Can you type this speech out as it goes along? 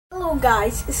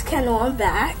guys, it's Kendall. I'm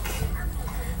back.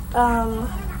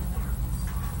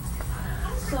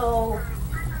 So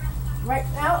right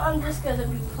now I'm just gonna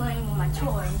be playing with my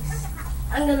toys.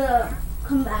 I'm gonna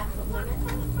come back for a minute.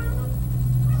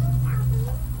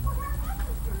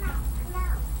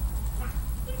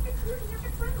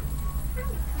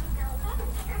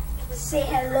 Say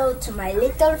hello to my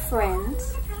little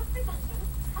friends.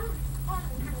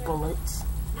 Bullets.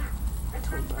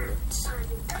 Toy bullets.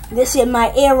 This is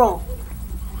my arrow.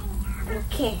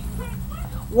 Okay.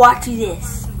 Watch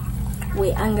this.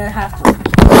 Wait, I'm gonna have to put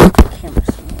the camera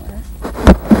somewhere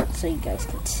so you guys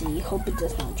can see. Hope it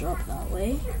does not drop that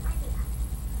way.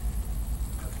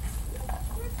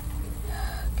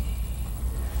 Okay.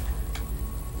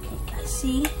 Okay, guys,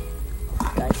 see? You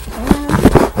guys can.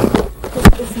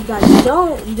 If you guys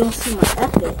don't, you don't see my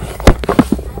epic.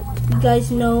 You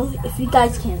guys know, if you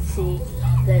guys can't see,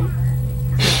 then...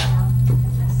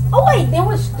 Oh wait, there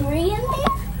was 3 in there?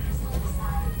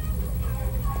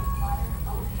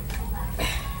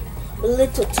 A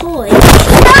little toy.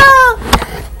 No!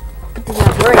 But did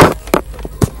not break.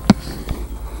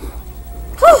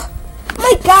 Oh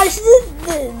my gosh,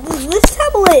 this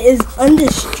tablet is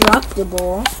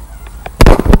indestructible.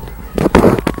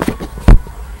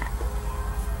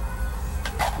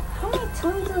 How many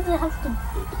times does it have to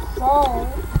fall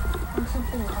on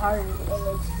something hard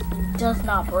and it does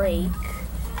not break?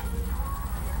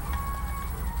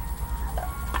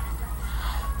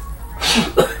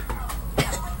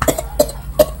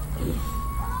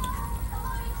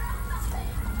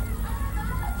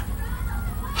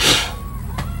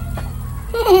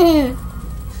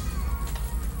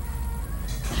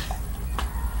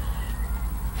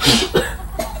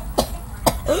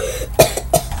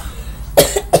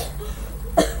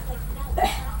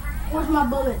 Where's my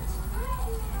bullets?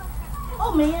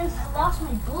 Oh man, I lost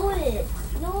my bullet.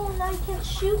 No, now I can't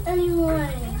shoot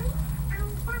anyone.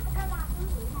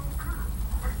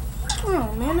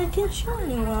 Oh man, I can't shoot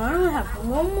anyone. I only have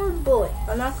 1 more bullet.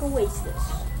 I'm not gonna waste this.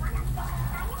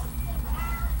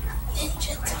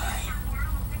 Ninja time.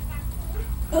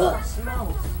 Ugh, it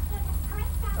smells.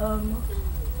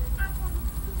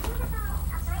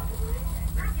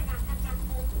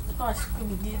 It's not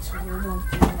Scooby-Doo, so we don't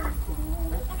do anything.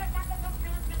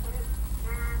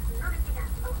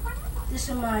 This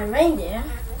is my reindeer.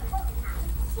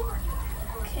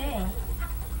 Okay.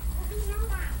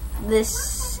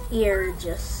 This ear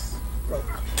just broke.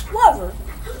 Whatever.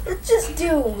 Let's just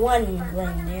do 1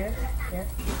 reindeer. Here.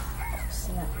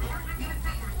 Snap.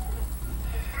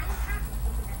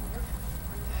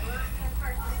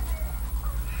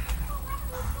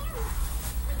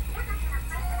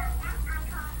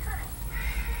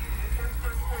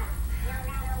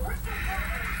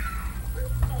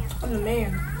 I'm the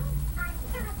man.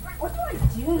 What do I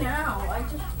do now? I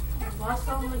just lost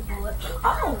all my bullets.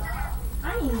 Oh!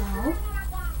 I know.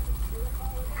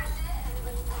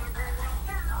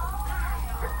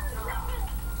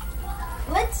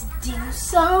 Let's do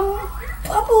some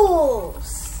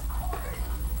bubbles.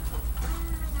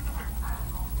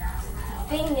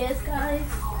 Thing is, guys,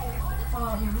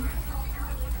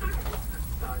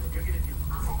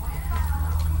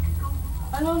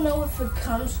 I don't know if it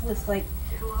comes with like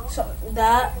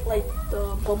that, like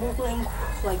the bubble thing,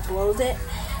 like blows it,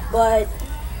 but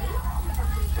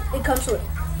it comes with,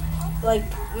 like,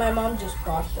 my mom just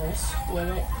bought this with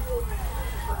it.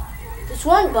 This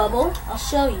one bubble, I'll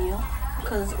show you,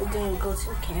 because it didn't go to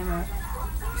the camera.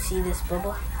 See this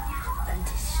bubble?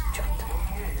 Indestructible.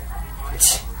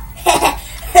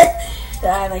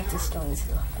 I like destroying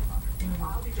stuff.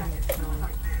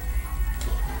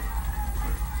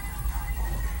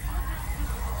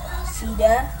 See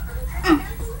that?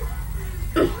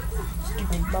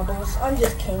 Stupid bubbles. I'm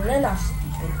just kidding, they're not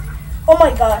stupid. Oh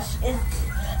my gosh, it's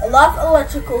a lot of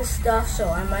electrical stuff, so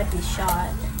I might be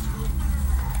shot.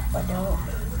 But don't.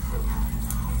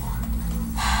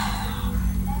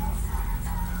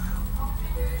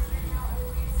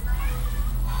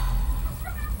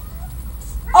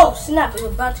 Oh snap, it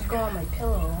was about to go on my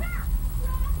pillow.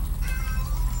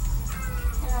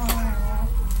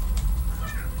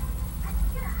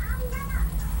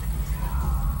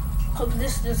 Hope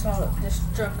this does not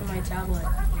destruct my tablet.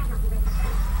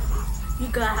 You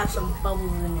gotta have some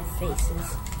bubbles in your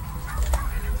faces.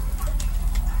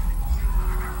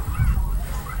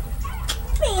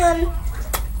 Man,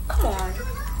 come on.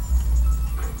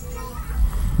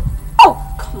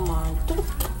 Oh, come on.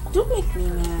 Don't make me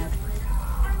mad.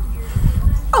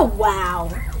 Oh, wow.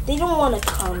 They don't want to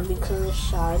come because they're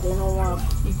shy. They don't want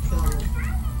to be killed.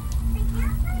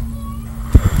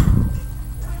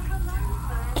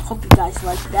 Hope you guys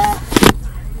like that.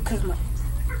 Because my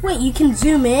Wait, you can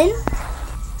zoom in?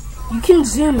 You can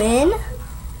zoom in?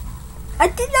 I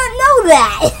did not know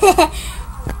that!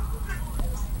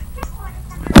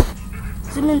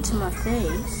 Zoom into my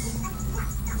face.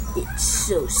 It's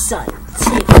so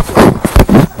scientific.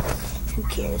 Who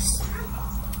cares?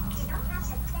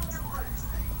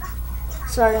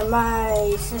 Sorry,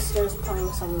 my sister's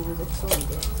playing some music, so we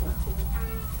did.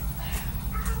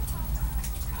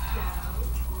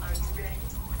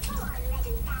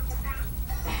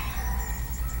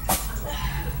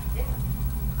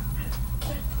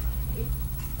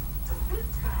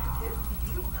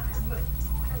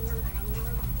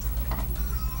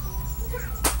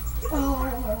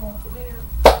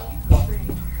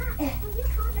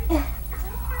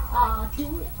 Do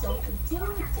it, don't do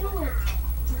it.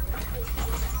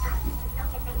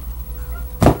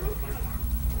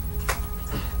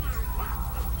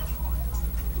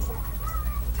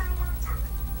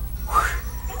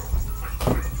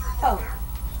 Oh,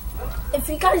 if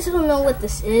you guys don't know what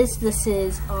this is a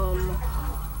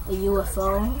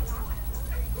UFO.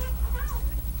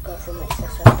 Go for my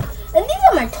sister. And these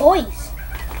are my toys.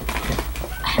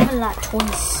 I have a lot of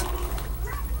toys.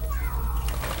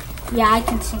 Yeah, I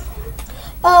can see.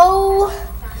 Oh,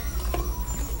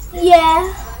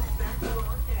 yeah.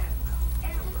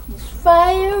 There's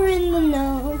fire in the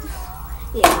nose.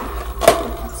 Yeah, I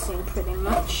can sing pretty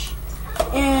much.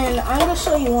 And I'm gonna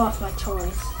show you one of my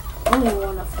toys. Only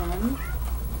one of them.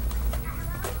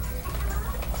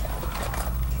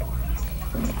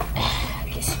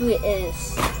 Guess who it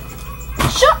is?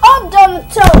 Shut up,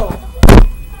 Donatello!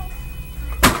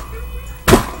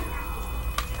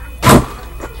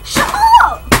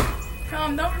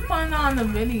 Don't put on the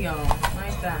video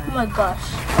like that. Oh my gosh.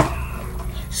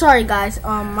 Sorry guys,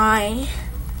 my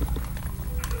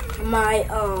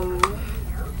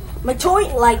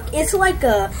toy, like, it's like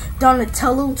a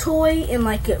Donatello toy, and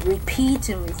like it repeats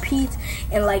and repeats,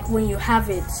 and like when you have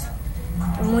it,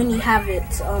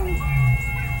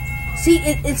 see,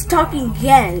 it's talking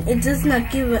again. It does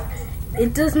not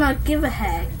give a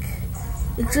heck.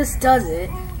 It just does it.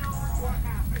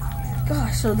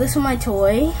 Gosh, so this is my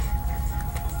toy.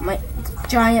 My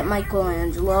giant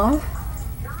Michelangelo.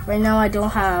 Right now I don't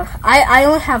have. I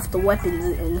only have the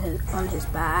weapons on his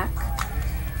back.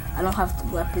 I don't have the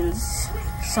weapons.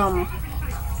 Some.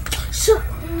 So,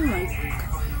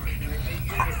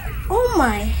 oh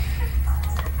my!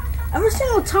 Every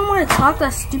single time I talk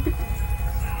that stupid.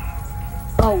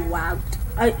 Oh wow!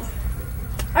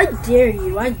 I dare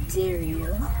you! I dare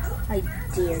you! I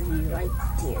dare you! I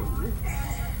dare you!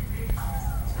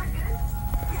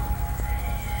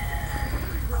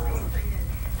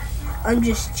 I'm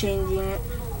just changing it.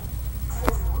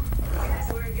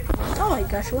 Oh my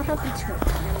gosh, what happened to my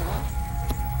camera?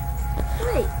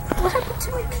 Wait, what happened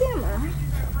to my camera?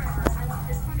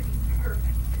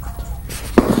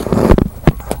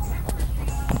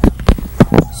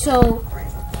 So,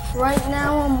 right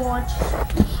now I'm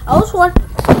watching. I was watching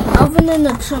Alvin and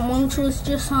the Chipmunks was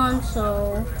just on,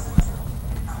 so.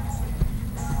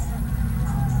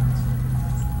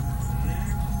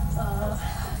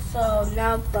 So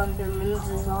now Thundermans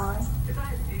is on.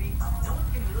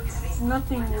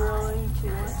 Nothing really to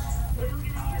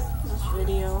this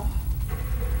video.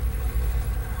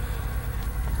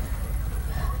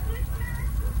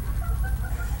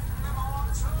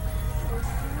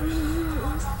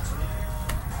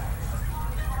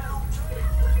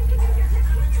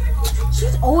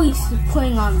 She's always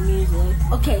playing on music.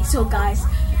 Okay, so guys,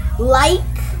 like,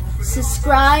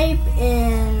 subscribe,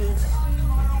 and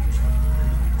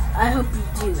I hope you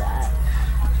do that.